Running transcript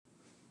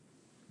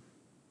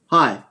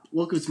Hi,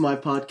 welcome to my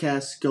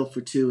podcast, Go for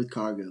Two with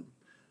Cargo.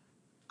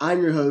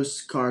 I'm your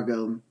host,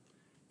 Cargo,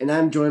 and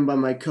I'm joined by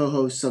my co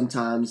host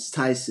sometimes,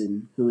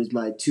 Tyson, who is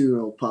my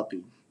 2-year-old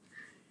puppy.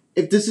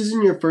 If this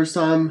isn't your first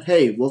time,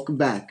 hey, welcome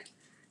back.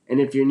 And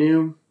if you're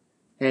new,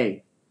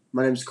 hey,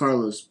 my name's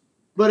Carlos,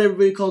 but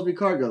everybody calls me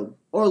Cargo,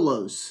 or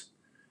Los.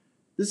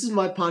 This is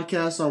my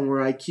podcast on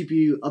where I keep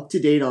you up to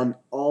date on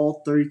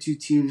all 32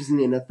 teams in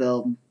the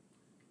NFL,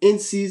 in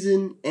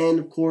season, and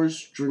of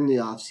course, during the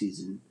off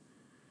season.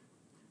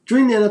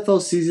 During the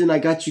NFL season, I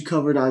got you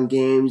covered on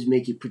games,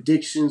 making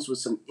predictions with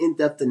some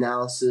in-depth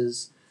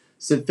analysis,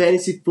 some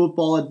fantasy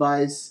football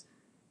advice,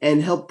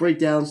 and help break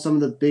down some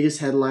of the biggest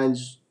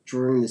headlines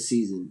during the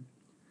season.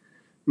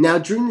 Now,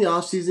 during the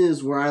offseason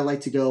is where I like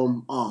to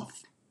go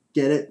off.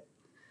 Get it?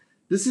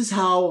 This is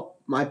how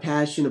my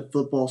passion of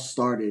football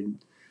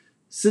started.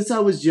 Since I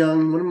was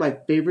young, one of my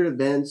favorite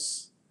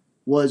events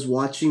was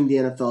watching the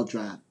NFL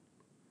draft.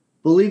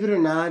 Believe it or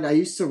not, I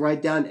used to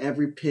write down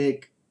every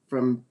pick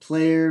from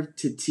player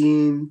to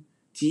team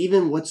to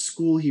even what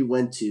school he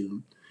went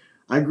to.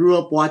 I grew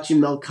up watching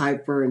Mel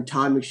Kiper and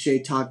Todd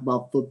McShay talk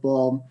about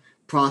football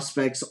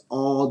prospects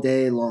all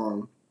day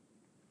long.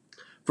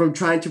 From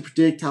trying to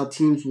predict how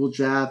teams will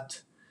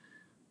draft,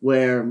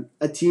 where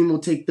a team will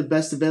take the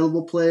best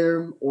available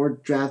player or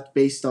draft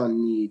based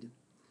on need.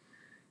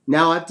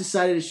 Now I've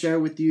decided to share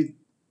with you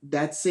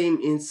that same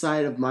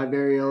insight of my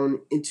very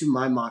own into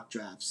my mock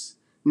drafts.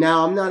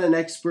 Now, I'm not an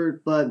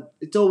expert, but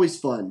it's always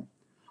fun.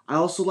 I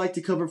also like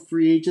to cover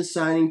free agent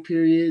signing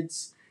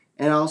periods,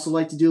 and I also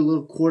like to do a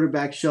little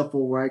quarterback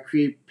shuffle where I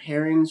create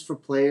pairings for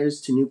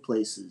players to new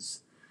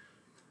places.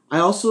 I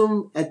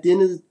also, at the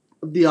end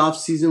of the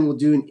offseason, will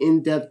do an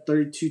in-depth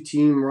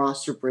 32-team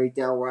roster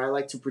breakdown where I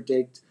like to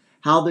predict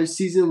how their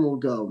season will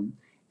go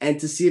and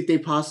to see if they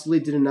possibly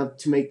did enough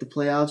to make the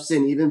playoffs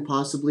and even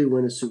possibly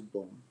win a Super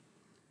Bowl.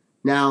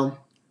 Now,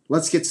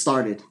 let's get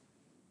started.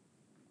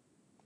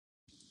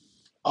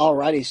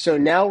 Alrighty, so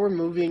now we're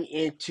moving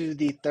into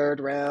the third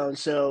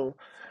round.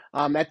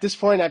 At this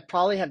point, I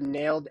probably have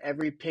nailed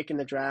every pick in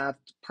the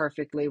draft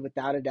perfectly,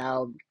 without a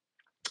doubt.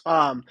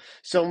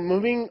 So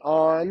moving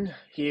on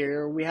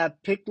here, we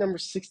have pick number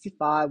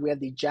 65. We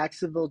have the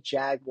Jacksonville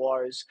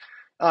Jaguars.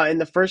 In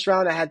the first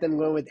round, I had them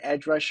going with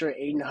edge rusher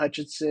Aiden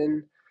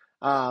Hutchinson.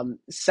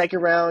 Second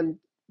round,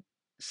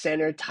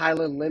 center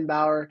Tyler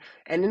Limbauer.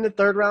 And in the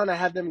third round, I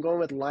have them going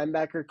with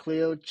linebacker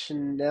Cleo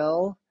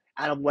Chenell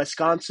out of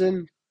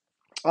Wisconsin.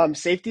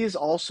 Safety is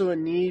also a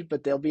need,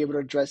 but they'll be able to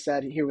address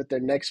that here with their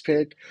next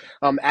pick.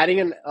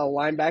 Adding a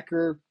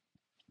linebacker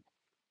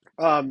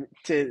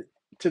to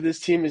this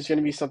team is going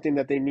to be something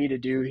that they need to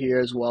do here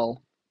as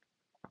well.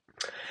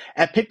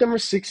 At pick number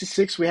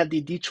 66, we have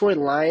the Detroit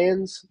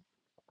Lions.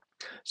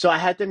 So I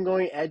had them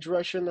going edge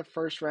rusher in the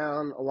first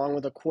round, along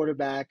with a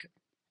quarterback.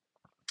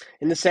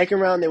 In the second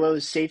round, they went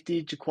with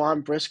safety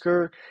Jaquan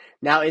Brisker.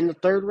 Now, in the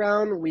third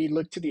round, we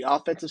look to the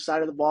offensive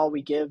side of the ball.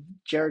 We give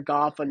Jared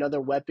Goff another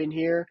weapon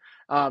here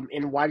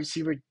in wide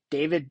receiver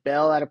David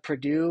Bell out of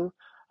Purdue,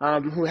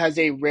 who has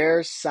a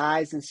rare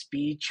size and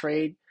speed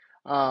trait.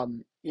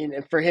 And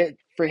for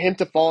him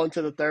to fall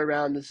into the third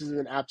round, this is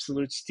an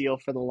absolute steal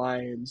for the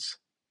Lions.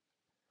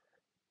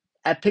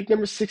 At pick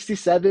number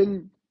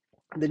 67,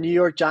 the New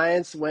York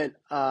Giants went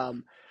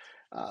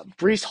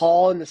Brees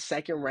Hall in the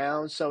second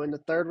round. So in the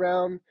third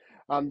round,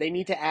 they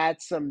need to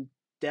add some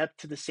depth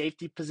to the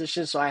safety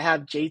position. So I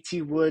have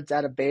JT Woods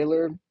out of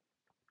Baylor,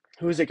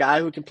 who is a guy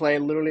who can play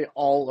literally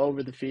all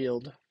over the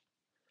field.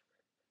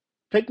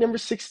 Pick number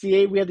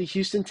 68, we have the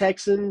Houston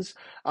Texans.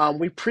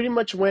 We pretty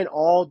much went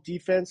all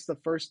defense the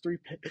first three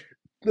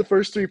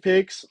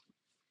picks.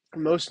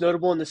 Most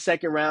notable in the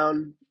second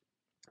round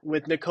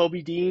with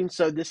Nakobe Dean.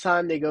 So this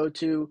time they go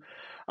to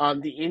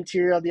the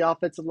interior of the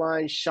offensive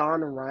line,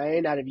 Sean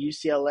Ryan out of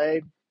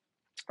UCLA,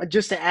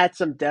 just to add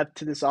some depth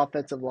to this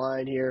offensive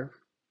line here.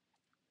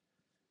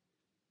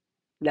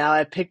 Now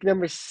at pick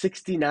number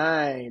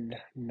 69,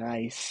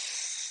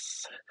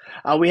 nice.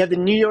 We have the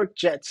New York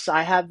Jets.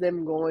 I have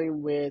them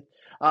going with,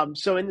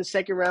 so in the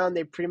second round,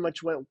 they pretty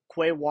much went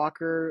Quay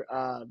Walker,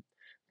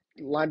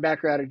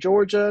 linebacker out of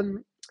Georgia.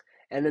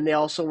 And then they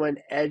also went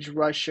edge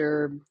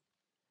rusher,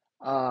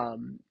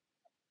 um,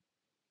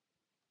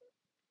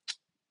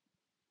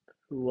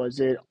 who was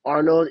it?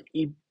 Arnold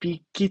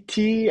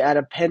Ibikiti out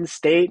of Penn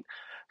State.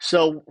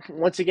 So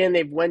once again,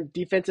 they've went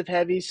defensive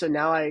heavy. So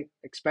now I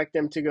expect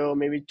them to go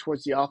maybe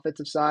towards the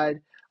offensive side.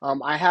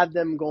 I have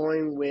them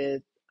going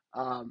with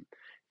um,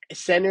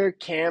 center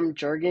Cam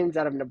Jurgens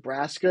out of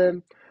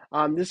Nebraska.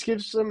 This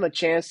gives them a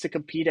chance to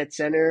compete at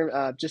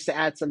center, just to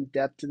add some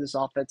depth to this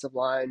offensive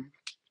line.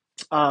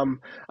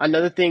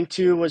 Another thing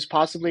too was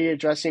possibly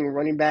addressing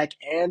running back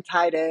and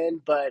tight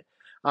end, but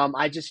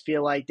I just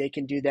feel like they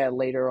can do that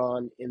later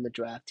on in the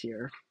draft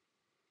here.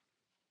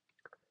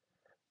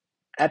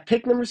 At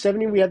pick number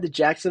 70, we have the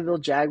Jacksonville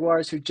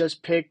Jaguars, who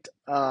just picked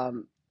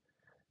linebacker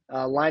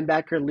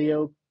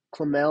Leo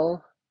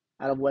Clemel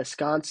out of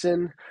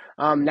Wisconsin.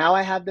 Now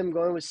I have them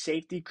going with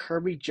safety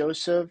Kirby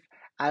Joseph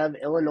out of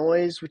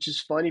Illinois, which is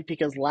funny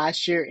because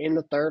last year in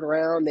the third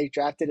round, they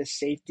drafted a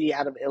safety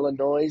out of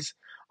Illinois,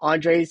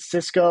 Andre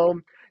Cisco.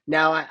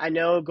 Now, I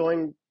know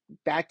going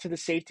back to the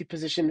safety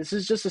position, this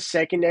is just a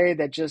secondary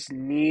that just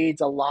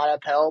needs a lot of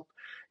help.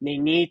 They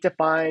need to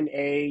find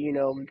a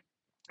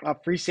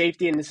free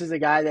safety, and this is a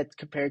guy that's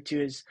compared to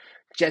his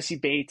Jesse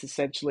Bates,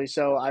 essentially.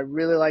 So I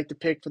really like the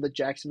pick for the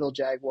Jacksonville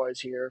Jaguars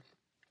here.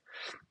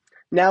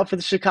 Now for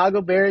the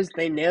Chicago Bears,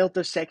 they nailed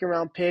their second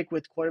round pick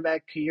with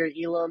quarterback Pierre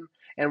Elam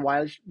and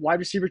wide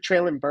receiver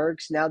Traylon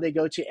Burks. Now they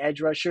go to edge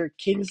rusher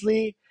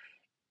Kingsley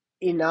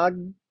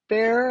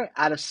Enagbare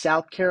out of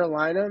South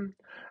Carolina.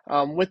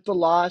 With the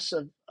loss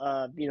of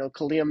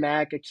Khalil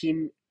Mack,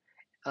 Akeem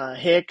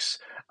Hicks,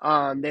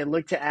 they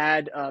look to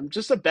add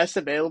just the best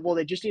available.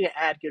 They just need to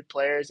add good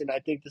players, and I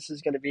think this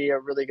is going to be a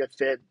really good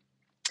fit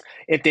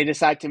if they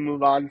decide to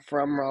move on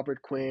from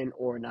Robert Quinn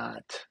or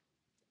not.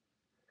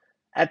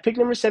 At pick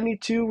number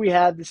 72, we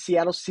have the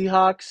Seattle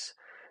Seahawks.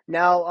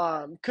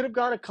 Now, could have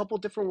gone a couple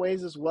different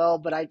ways as well,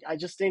 but I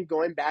just think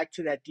going back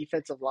to that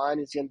defensive line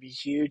is going to be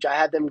huge. I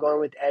had them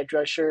going with edge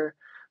rusher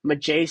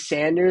Majay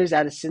Sanders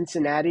out of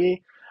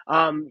Cincinnati.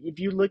 If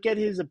you look at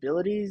his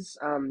abilities,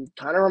 kind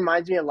of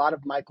reminds me a lot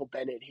of Michael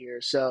Bennett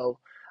here. So,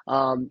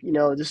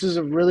 this is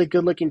a really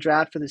good looking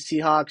draft for the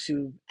Seahawks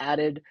who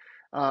added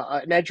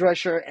an edge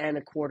rusher and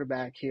a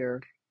quarterback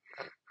here.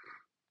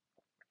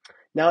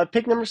 Now at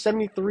pick number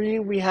 73,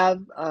 we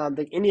have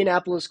the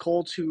Indianapolis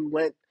Colts who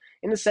went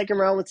in the second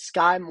round with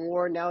Sky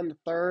Moore. Now in the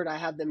third, I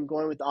have them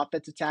going with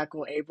offensive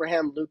tackle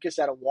Abraham Lucas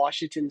out of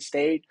Washington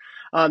State.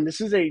 This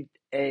is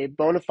a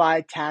bona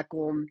fide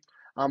tackle.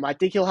 I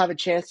think he'll have a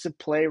chance to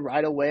play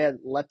right away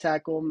at left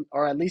tackle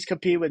or at least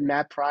compete with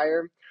Matt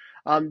Pryor.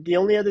 The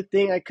only other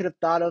thing I could have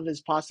thought of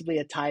is possibly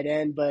a tight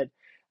end, but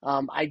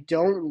I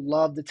don't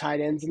love the tight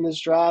ends in this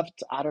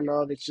draft. I don't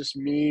know if it's just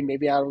me.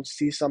 Maybe I don't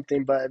see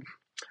something, but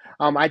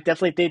I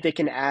definitely think they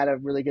can add a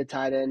really good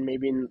tight end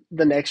maybe in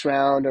the next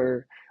round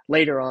or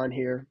later on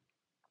here.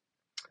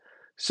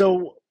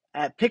 So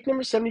at pick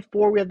number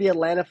 74, we have the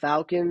Atlanta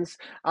Falcons.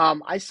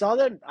 I saw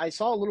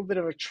a little bit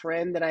of a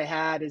trend that I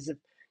had is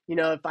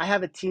if I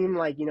have a team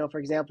like, for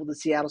example, the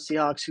Seattle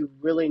Seahawks who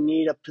really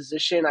need a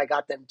position, I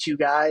got them two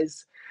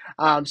guys.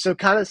 So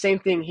kind of the same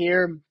thing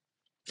here.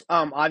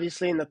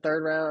 Obviously in the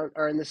third round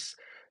or in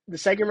the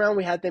second round,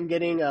 we had them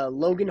getting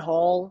Logan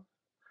Hall,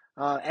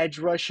 edge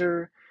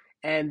rusher,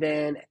 and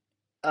then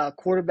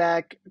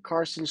quarterback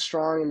Carson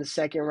Strong in the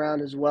second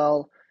round as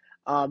well.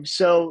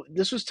 So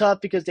this was tough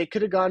because they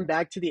could have gone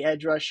back to the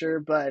edge rusher,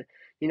 but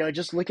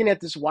just looking at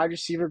this wide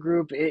receiver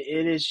group,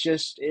 it is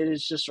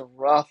just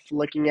rough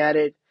looking at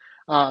it.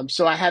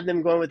 So I have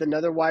them going with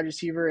another wide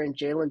receiver and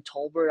Jalen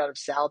Tolbert out of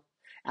South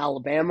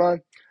Alabama.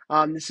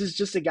 This is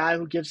just a guy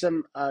who gives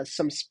them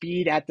some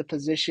speed at the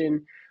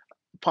position,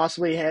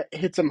 possibly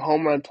hit some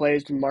home run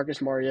plays with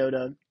Marcus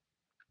Mariota.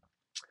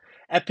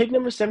 At pick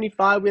number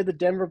 75, we have the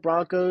Denver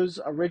Broncos.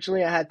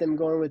 Originally, I had them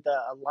going with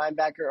a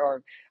linebacker,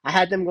 or I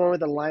had them going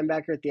with a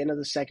linebacker at the end of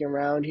the second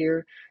round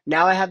here.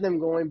 Now I have them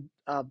going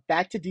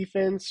back to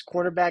defense,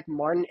 quarterback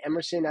Martin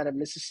Emerson out of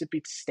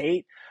Mississippi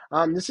State.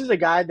 This is a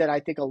guy that I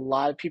think a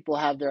lot of people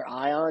have their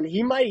eye on.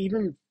 He might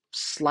even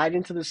slide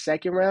into the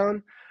second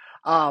round,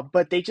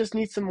 but they just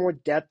need some more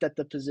depth at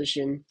the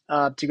position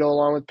to go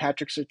along with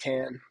Patrick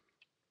Surtain.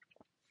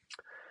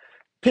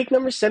 Pick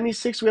number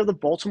 76, we have the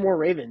Baltimore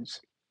Ravens.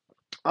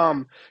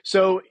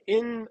 So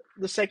in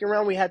the second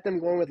round, we had them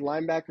going with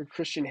linebacker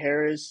Christian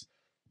Harris.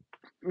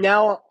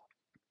 Now,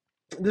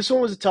 this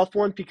one was a tough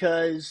one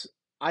because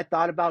I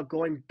thought about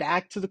going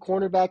back to the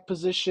cornerback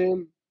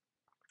position,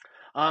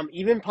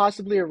 even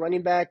possibly a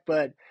running back,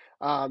 but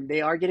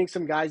they are getting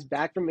some guys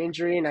back from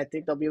injury, and I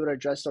think they'll be able to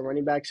address the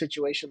running back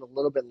situation a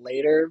little bit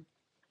later.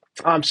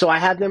 So I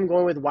had them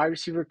going with wide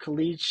receiver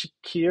Khalid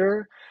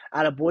Shakir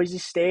out of Boise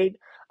State.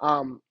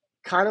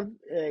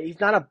 He's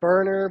not a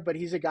burner, but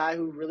he's a guy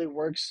who really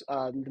works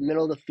in the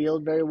middle of the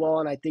field very well,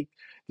 and I think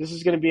this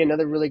is going to be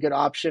another really good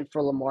option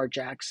for Lamar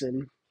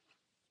Jackson.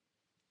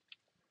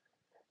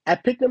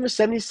 At pick number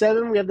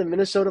 77, we have the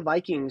Minnesota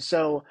Vikings.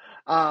 So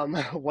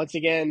once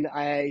again,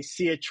 I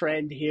see a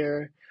trend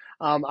here.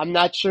 I'm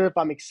not sure if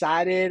I'm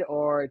excited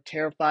or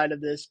terrified of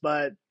this,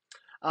 but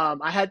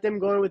I had them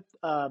going with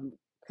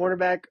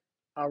cornerback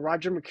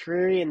Roger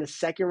McCreary in the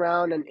second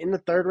round. And in the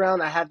third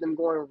round, I have them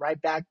going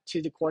right back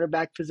to the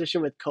cornerback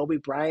position with Kobe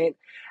Bryant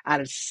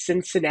out of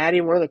Cincinnati,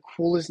 one of the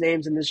coolest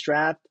names in this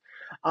draft.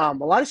 A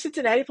lot of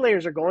Cincinnati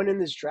players are going in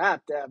this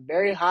draft,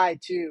 very high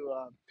too.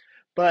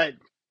 But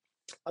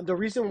the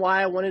reason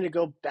why I wanted to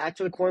go back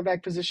to the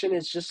cornerback position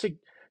is just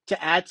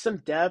to add some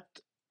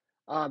depth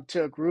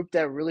to a group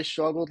that really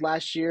struggled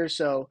last year.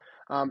 So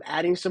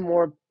adding some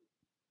more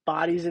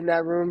bodies in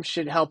that room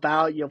should help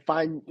out. You'll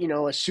find, a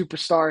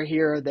superstar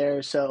here or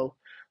there. So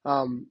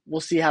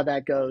we'll see how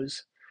that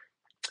goes.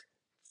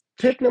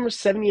 Pick number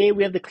 78,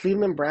 we have the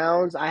Cleveland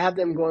Browns. I have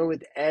them going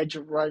with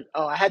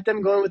I had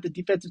them going with the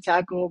defensive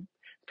tackle,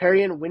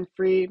 Perrion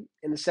Winfrey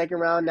in the second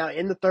round. Now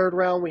in the third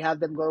round, we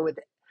have them going with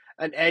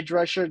an edge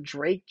rusher,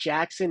 Drake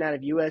Jackson out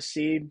of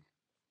USC.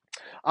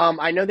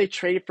 I know they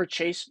traded for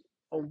Chase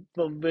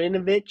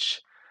Vinovich,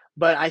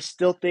 but I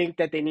still think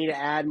that they need to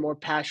add more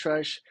pass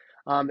rush,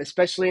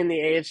 especially in the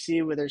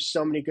AFC where there's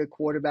so many good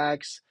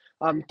quarterbacks.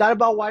 Thought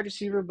about wide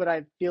receiver, but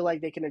I feel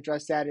like they can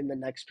address that in the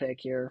next pick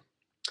here.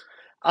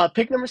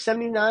 Pick number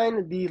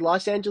 79, the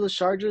Los Angeles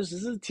Chargers.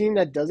 This is a team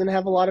that doesn't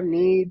have a lot of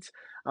needs.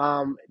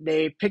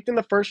 They picked in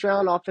the first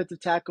round offensive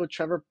tackle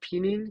Trevor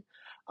Penning.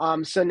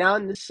 So now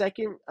in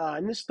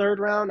this third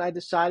round, I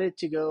decided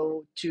to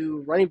go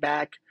to running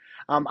back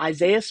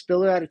Isaiah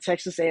Spiller out of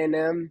Texas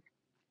A&M.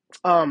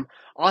 Um,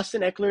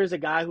 Austin Eckler is a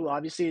guy who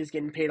obviously is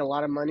getting paid a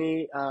lot of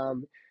money.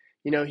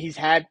 He's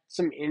had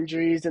some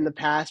injuries in the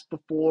past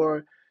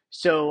before,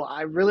 so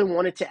I really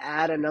wanted to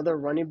add another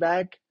running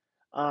back,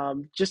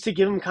 just to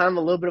give him kind of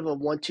a little bit of a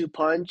one-two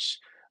punch.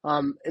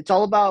 It's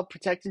all about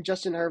protecting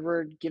Justin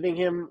Herbert, giving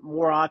him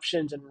more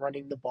options, and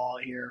running the ball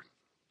here.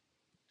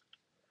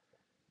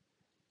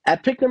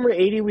 At pick number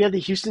 80, we have the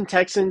Houston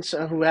Texans,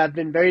 who have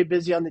been very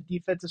busy on the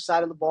defensive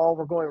side of the ball.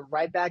 We're going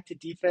right back to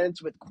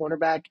defense with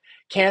cornerback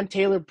Cam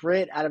Taylor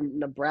Britt out of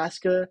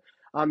Nebraska.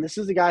 This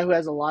is a guy who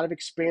has a lot of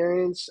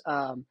experience,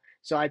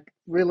 so I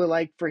really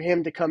like for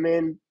him to come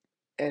in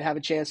and have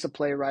a chance to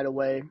play right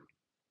away.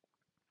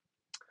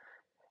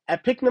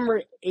 At pick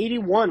number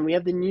 81, we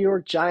have the New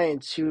York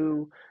Giants,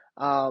 who,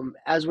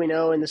 as we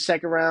know, in the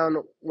second round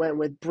went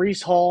with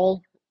Brees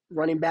Hall,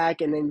 running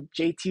back, and then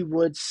JT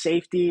Woods,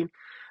 safety.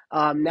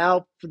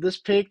 Now for this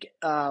pick,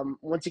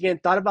 once again,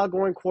 thought about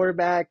going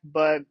quarterback,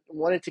 but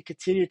wanted to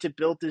continue to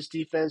build this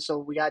defense. So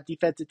we got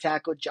defensive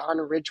tackle John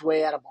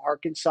Ridgeway out of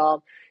Arkansas,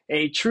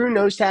 a true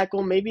nose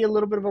tackle, maybe a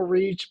little bit of a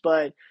reach,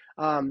 but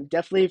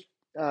definitely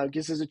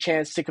gives us a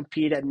chance to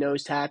compete at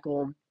nose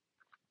tackle.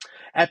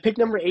 At pick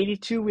number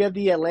 82, we have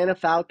the Atlanta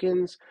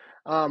Falcons,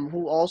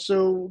 who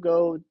also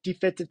go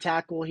defensive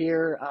tackle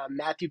here,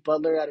 Matthew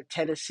Butler out of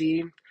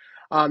Tennessee.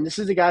 This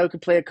is a guy who can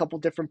play a couple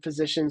different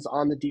positions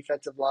on the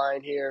defensive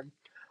line here,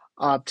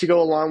 to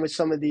go along with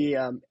some of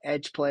the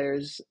edge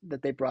players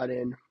that they brought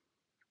in.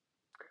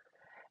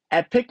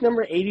 At pick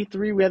number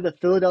 83, we have the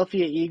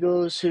Philadelphia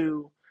Eagles,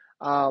 who,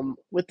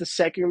 with the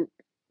second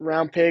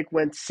round pick,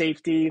 went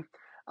safety.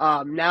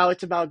 Now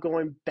it's about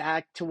going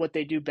back to what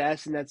they do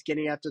best, and that's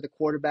getting after the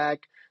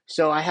quarterback.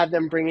 So I have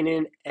them bringing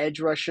in edge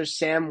rusher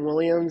Sam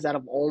Williams out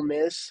of Ole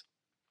Miss.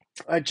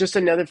 Just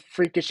another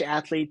freakish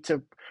athlete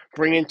to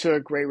bring into a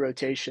great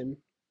rotation.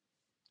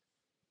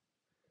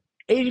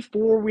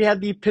 84, we have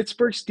the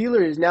Pittsburgh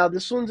Steelers. Now,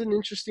 this one's an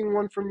interesting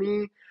one for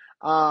me.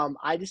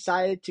 I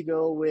decided to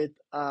go with,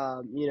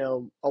 a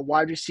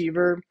wide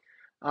receiver.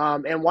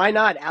 And why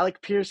not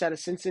Alec Pierce out of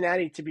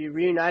Cincinnati to be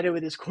reunited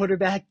with his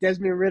quarterback,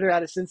 Desmond Ritter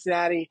out of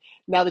Cincinnati.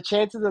 Now, the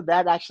chances of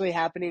that actually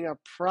happening are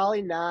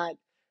probably not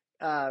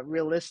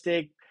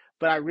realistic,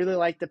 but I really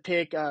like the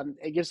pick.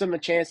 It gives them a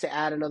chance to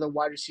add another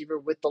wide receiver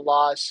with the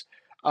loss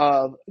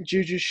of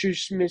Juju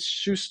Smith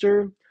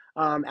Schuster.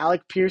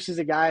 Alec Pierce is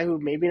a guy who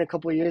maybe in a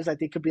couple of years I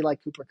think could be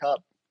like Cooper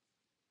Kupp.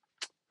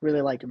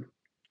 Really like him.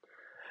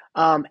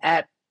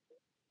 At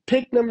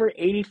pick number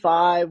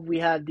 85, we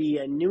have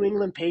the New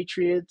England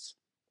Patriots.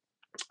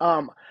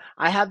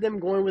 I have them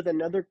going with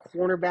another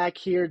cornerback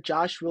here,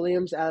 Josh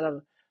Williams out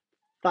of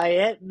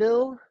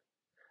Fayetteville.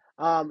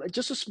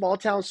 Just a small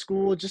town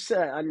school, just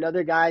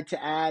another guy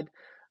to add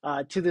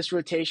to this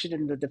rotation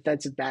in the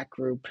defensive back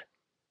group.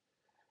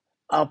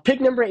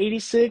 Pick number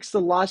 86, the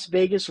Las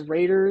Vegas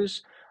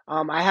Raiders.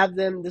 I have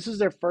them, this is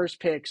their first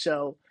pick,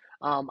 so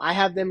I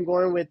have them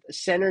going with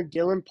center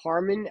Dylan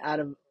Parman out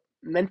of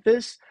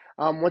Memphis.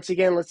 Once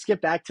again, let's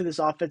get back to this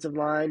offensive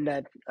line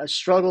that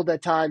struggled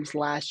at times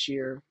last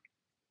year.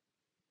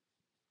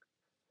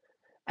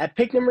 At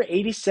pick number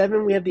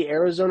 87, we have the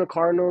Arizona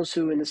Cardinals,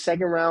 who in the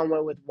second round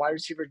went with wide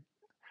receiver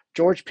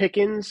George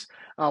Pickens.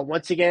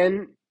 Once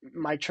again,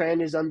 my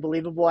trend is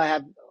unbelievable. I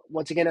have,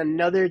 once again,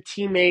 another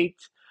teammate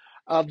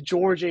of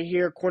Georgia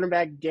here,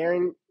 cornerback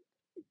Darren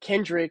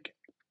Kendrick.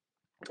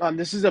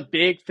 This is a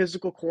big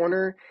physical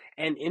corner,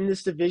 and in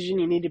this division,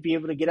 you need to be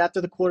able to get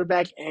after the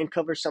quarterback and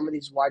cover some of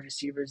these wide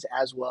receivers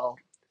as well.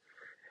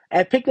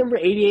 At pick number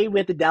 88, we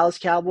have the Dallas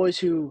Cowboys,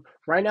 who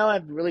right now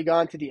have really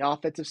gone to the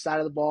offensive side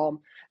of the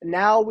ball.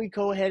 Now we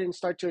go ahead and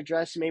start to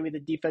address maybe the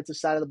defensive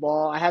side of the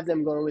ball. I have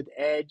them going with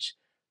edge.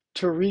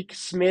 Tariq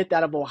Smith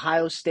out of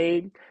Ohio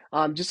State.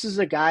 Just as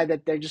a guy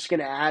that they're just going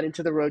to add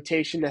into the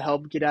rotation to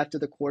help get after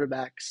the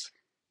quarterbacks.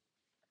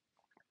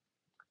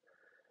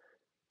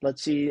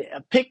 Let's see.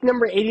 Pick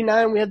number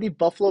 89, we have the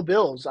Buffalo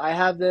Bills. I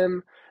have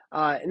them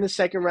in the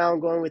second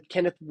round going with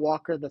Kenneth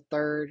Walker the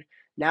third.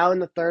 Now in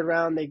the third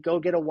round, they go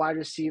get a wide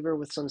receiver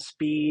with some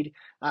speed.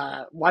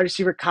 Wide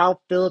receiver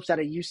Kyle Phillips out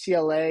of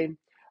UCLA.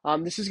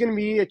 This is going to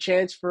be a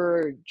chance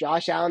for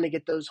Josh Allen to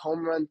get those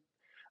home run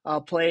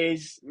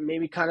plays,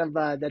 maybe kind of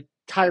the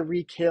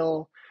Tyreek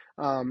Hill.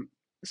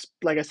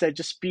 Like I said,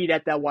 just speed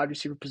at that wide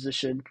receiver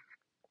position.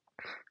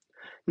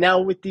 Now,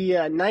 with the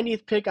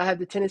 90th pick, I have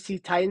the Tennessee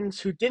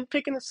Titans, who didn't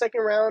pick in the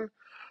second round,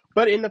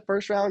 but in the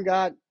first round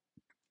got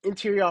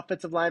interior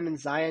offensive lineman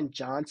Zion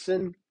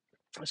Johnson.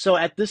 So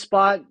at this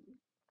spot,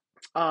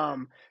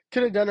 um,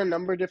 could have done a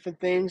number of different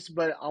things,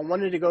 but I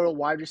wanted to go to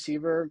wide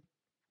receiver.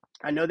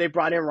 I know they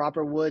brought in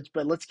Robert Woods,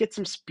 but let's get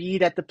some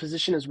speed at the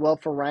position as well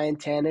for Ryan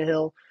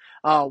Tannehill.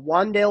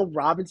 Wan'Dale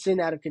Robinson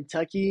out of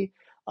Kentucky.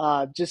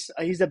 Just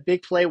he's a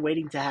big play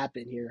waiting to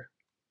happen here.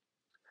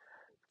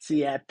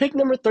 See, at pick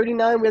number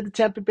 39, we have the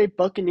Tampa Bay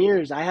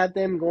Buccaneers. I have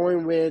them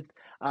going with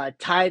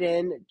tight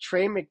end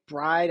Trey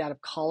McBride out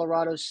of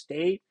Colorado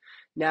State.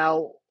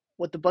 Now,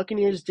 what the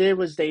Buccaneers did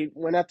was they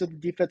went after the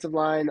defensive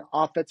line,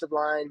 offensive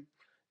line.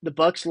 The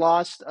Bucks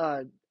lost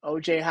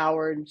OJ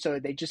Howard, so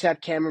they just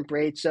have Cameron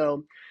Braid.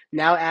 So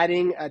now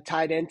adding a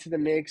tight end to the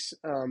mix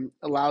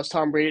allows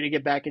Tom Brady to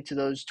get back into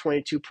those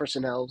 22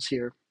 personnels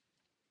here.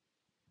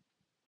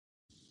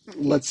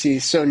 Let's see.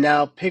 So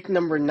now pick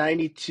number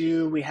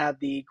 92, we have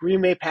the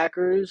Green Bay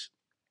Packers.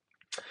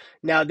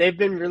 Now they've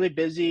been really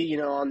busy,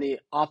 on the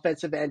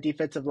offensive and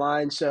defensive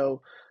line.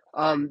 So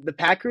the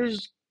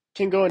Packers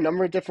can go a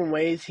number of different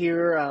ways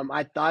here.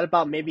 I thought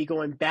about maybe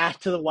going back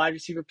to the wide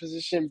receiver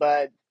position,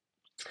 but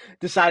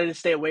decided to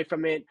stay away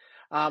from it.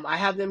 I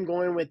have them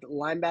going with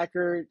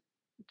linebacker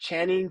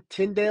Channing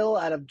Tindall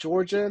out of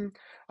Georgia,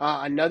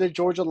 another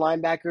Georgia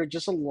linebacker.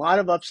 Just a lot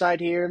of upside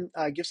here.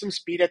 Give some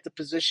speed at the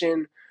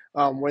position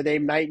where they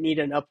might need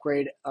an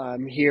upgrade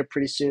here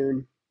pretty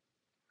soon.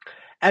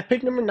 At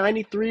pick number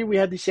 93, we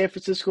have the San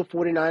Francisco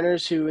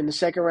 49ers, who in the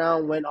second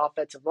round went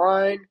offensive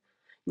line.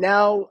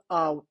 Now,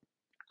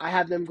 I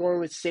have them going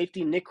with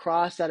safety Nick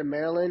Cross out of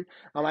Maryland.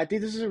 I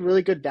think this is a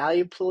really good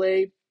value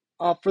play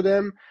for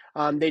them.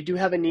 They do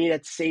have a need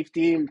at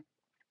safety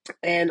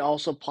and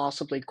also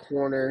possibly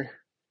corner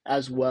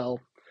as well.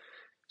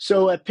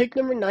 So at pick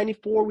number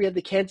 94, we have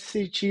the Kansas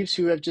City Chiefs,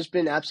 who have just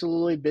been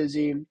absolutely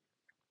busy.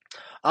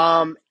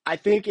 I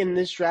think in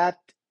this draft,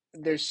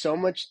 there's so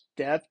much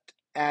depth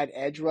at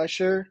edge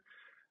rusher.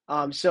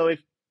 So if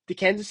the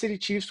Kansas City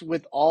Chiefs,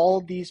 with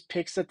all these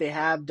picks that they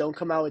have, don't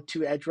come out with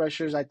two edge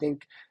rushers, I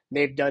think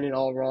they've done it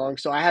all wrong.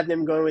 So I have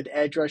them going with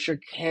edge rusher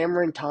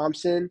Cameron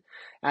Thompson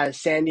out of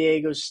San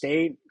Diego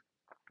State.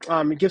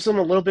 It gives them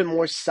a little bit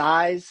more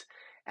size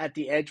at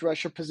the edge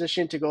rusher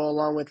position to go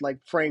along with like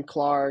Frank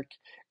Clark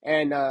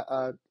and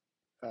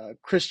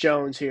Chris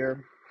Jones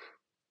here.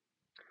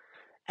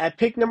 At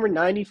pick number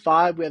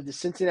 95, we have the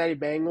Cincinnati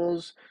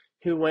Bengals,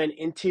 who went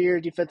interior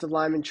defensive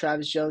lineman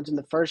Travis Jones in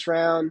the first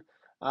round.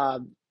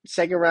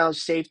 Second round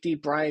safety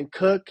Brian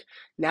Cook.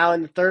 Now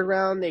in the third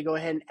round, they go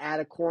ahead and add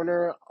a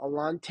corner,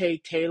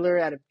 Alontae Taylor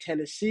out of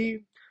Tennessee,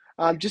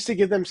 just to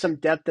give them some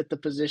depth at the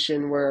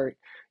position where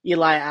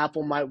Eli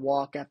Apple might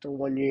walk after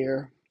 1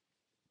 year.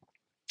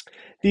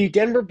 The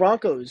Denver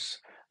Broncos.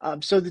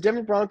 So the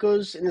Denver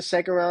Broncos in the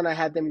second round, I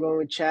had them going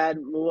with Chad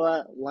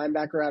Mua,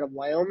 linebacker out of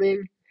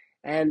Wyoming.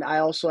 And I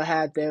also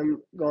had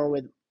them going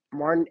with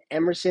Martin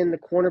Emerson, the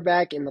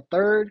cornerback, in the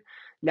third.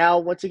 Now,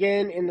 once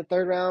again, in the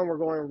third round, we're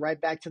going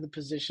right back to the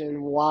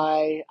position.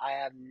 Why? I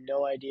have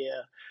no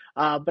idea.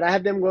 But I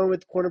have them going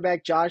with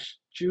cornerback Josh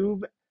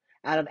Jobe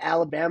out of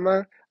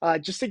Alabama,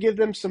 just to give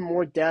them some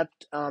more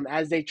depth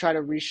as they try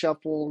to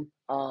reshuffle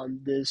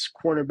this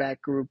cornerback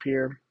group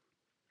here.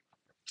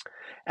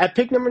 At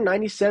pick number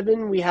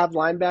 97, we have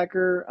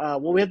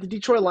linebacker. We have the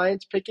Detroit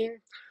Lions picking.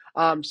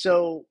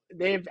 So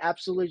they've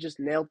absolutely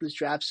just nailed this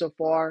draft so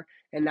far.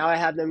 And now I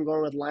have them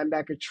going with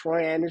linebacker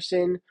Troy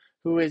Anderson,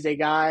 who is a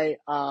guy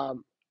that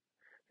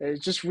is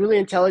just really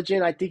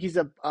intelligent. I think he's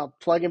a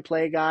plug and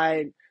play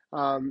guy,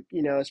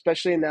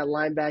 especially in that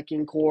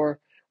linebacking core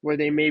where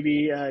they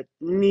maybe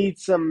need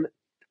some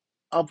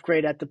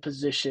upgrade at the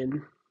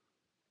position.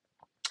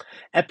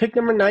 At pick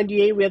number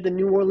 98, we have the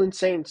New Orleans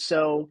Saints.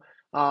 So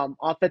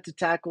offensive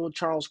tackle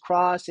Charles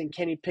Cross and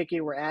Kenny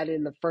Pickett were added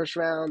in the first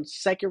round.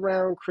 Second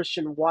round,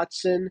 Christian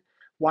Watson,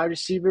 wide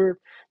receiver.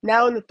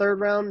 Now in the third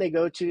round, they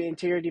go to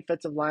interior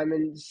defensive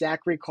lineman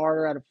Zachary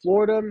Carter out of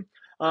Florida.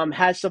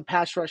 Has some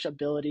pass rush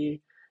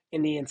ability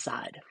in the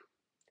inside.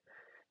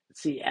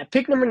 Let's see. At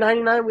pick number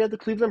 99, we have the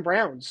Cleveland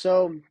Browns.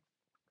 So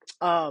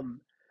I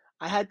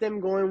had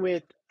them going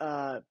with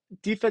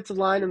defensive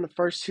line in the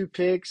first two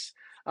picks.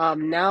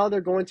 Now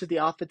they're going to the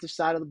offensive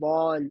side of the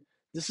ball, and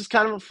this is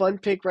kind of a fun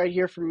pick right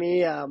here for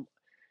me.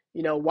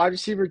 Wide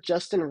receiver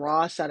Justin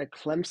Ross out of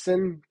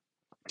Clemson.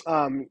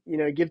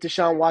 Give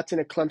Deshaun Watson,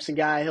 a Clemson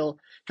guy.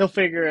 He'll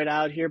figure it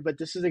out here. But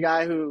this is a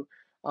guy who,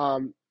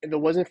 if it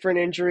wasn't for an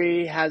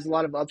injury, has a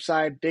lot of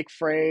upside, big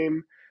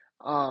frame.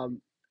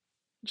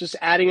 Just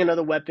adding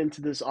another weapon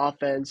to this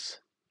offense.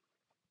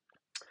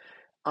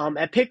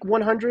 At pick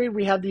 100,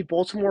 we have the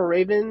Baltimore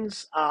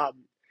Ravens.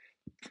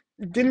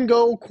 Didn't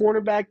go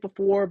cornerback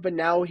before, but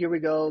now here we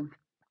go.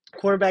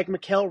 Cornerback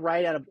Mikael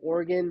Wright out of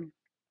Oregon.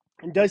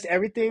 And does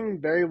everything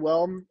very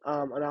well.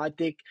 And I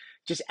think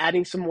just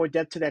adding some more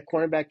depth to that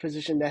cornerback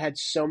position that had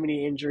so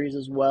many injuries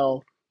as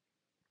well.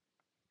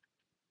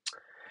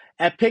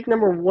 At pick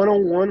number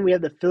 101, we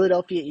have the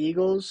Philadelphia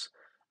Eagles.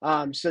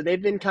 So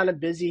they've been kind of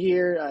busy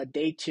here.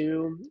 Day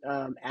two,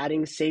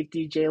 adding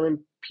safety Jalen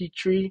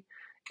Petrie,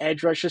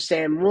 edge rusher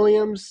Sam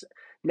Williams.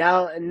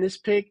 Now in this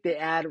pick, they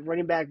add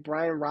running back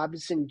Brian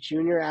Robinson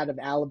Jr. out of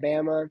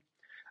Alabama.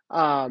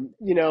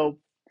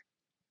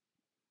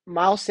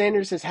 Miles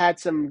Sanders has had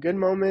some good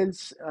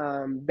moments,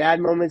 bad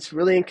moments,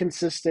 really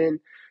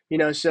inconsistent.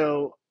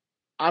 So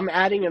I'm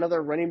adding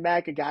another running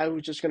back, a guy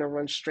who's just going to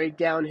run straight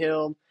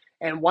downhill.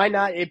 And why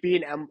not it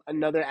be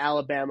another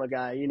Alabama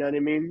guy? You know what I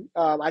mean?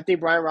 I think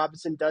Brian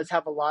Robinson does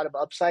have a lot of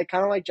upside,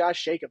 kind of like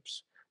Josh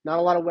Jacobs. Not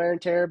a lot of wear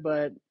and tear,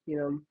 but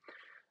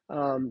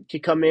can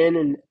come in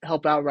and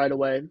help out right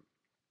away.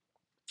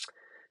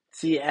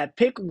 See, at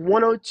pick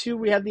 102,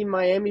 we have the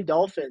Miami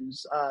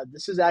Dolphins.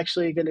 This is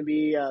actually going to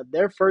be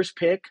their first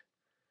pick.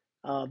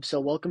 So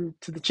welcome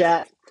to the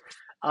chat.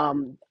 I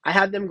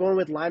have them going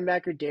with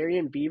linebacker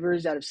Darian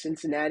Beavers out of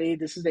Cincinnati.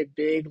 This is a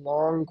big,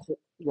 long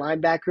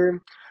linebacker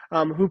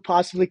who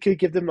possibly could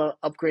give them an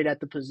upgrade at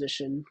the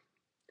position.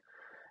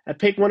 At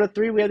pick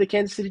 103, we have the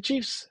Kansas City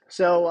Chiefs.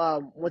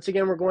 So once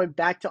again, we're going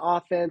back to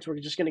offense. We're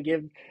just going to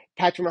give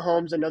Patrick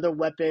Mahomes another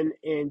weapon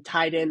in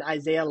tight end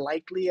Isaiah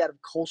Likely out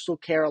of Coastal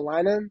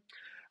Carolina.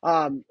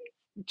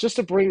 Just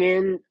to bring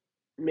in,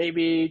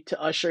 maybe to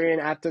usher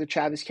in after the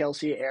Travis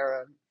Kelce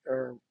era.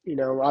 Or,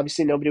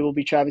 obviously nobody will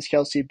be Travis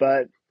Kelce,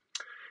 but,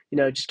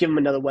 just give him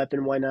another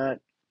weapon. Why not?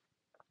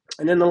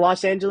 And then the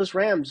Los Angeles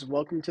Rams,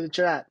 welcome to the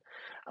chat.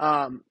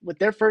 With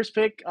their first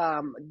pick,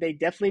 they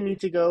definitely need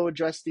to go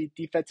address the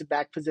defensive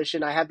back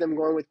position. I have them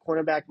going with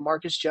cornerback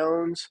Marcus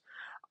Jones.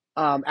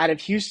 Out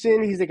of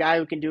Houston, he's a guy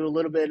who can do a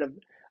little bit of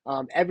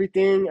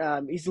everything.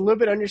 He's a little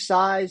bit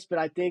undersized, but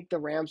I think the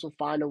Rams will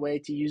find a way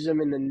to use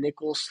him in the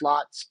nickel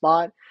slot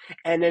spot.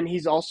 And then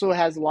he's also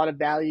has a lot of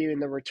value in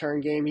the return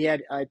game. He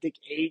had, I think,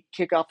 8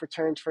 kickoff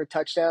returns for a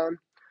touchdown.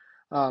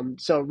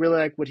 So really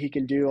like what he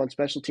can do on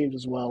special teams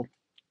as well.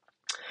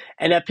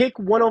 And at pick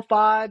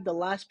 105, the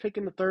last pick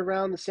in the third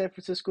round, the San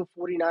Francisco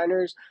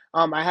 49ers,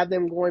 I have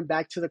them going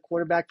back to the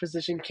quarterback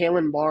position.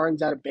 Kalen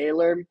Barnes out of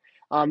Baylor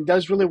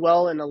does really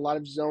well in a lot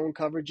of zone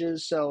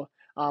coverages. So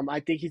I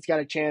think he's got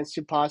a chance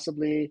to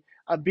possibly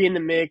be in the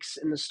mix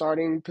in the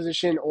starting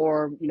position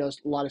or, a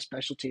lot of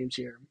special teams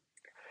here.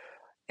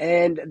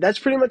 And that's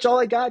pretty much all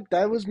I got.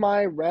 That was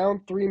my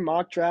round 3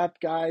 mock draft,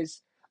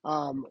 guys.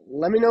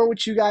 Let me know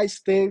what you guys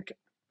think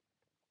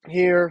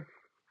here.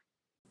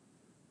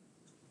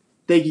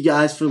 Thank you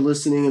guys for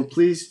listening, and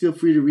please feel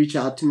free to reach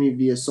out to me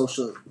via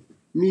social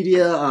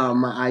media.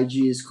 My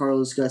IG is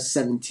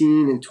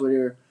CarlosGus17 and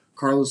Twitter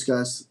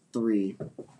CarlosGus3.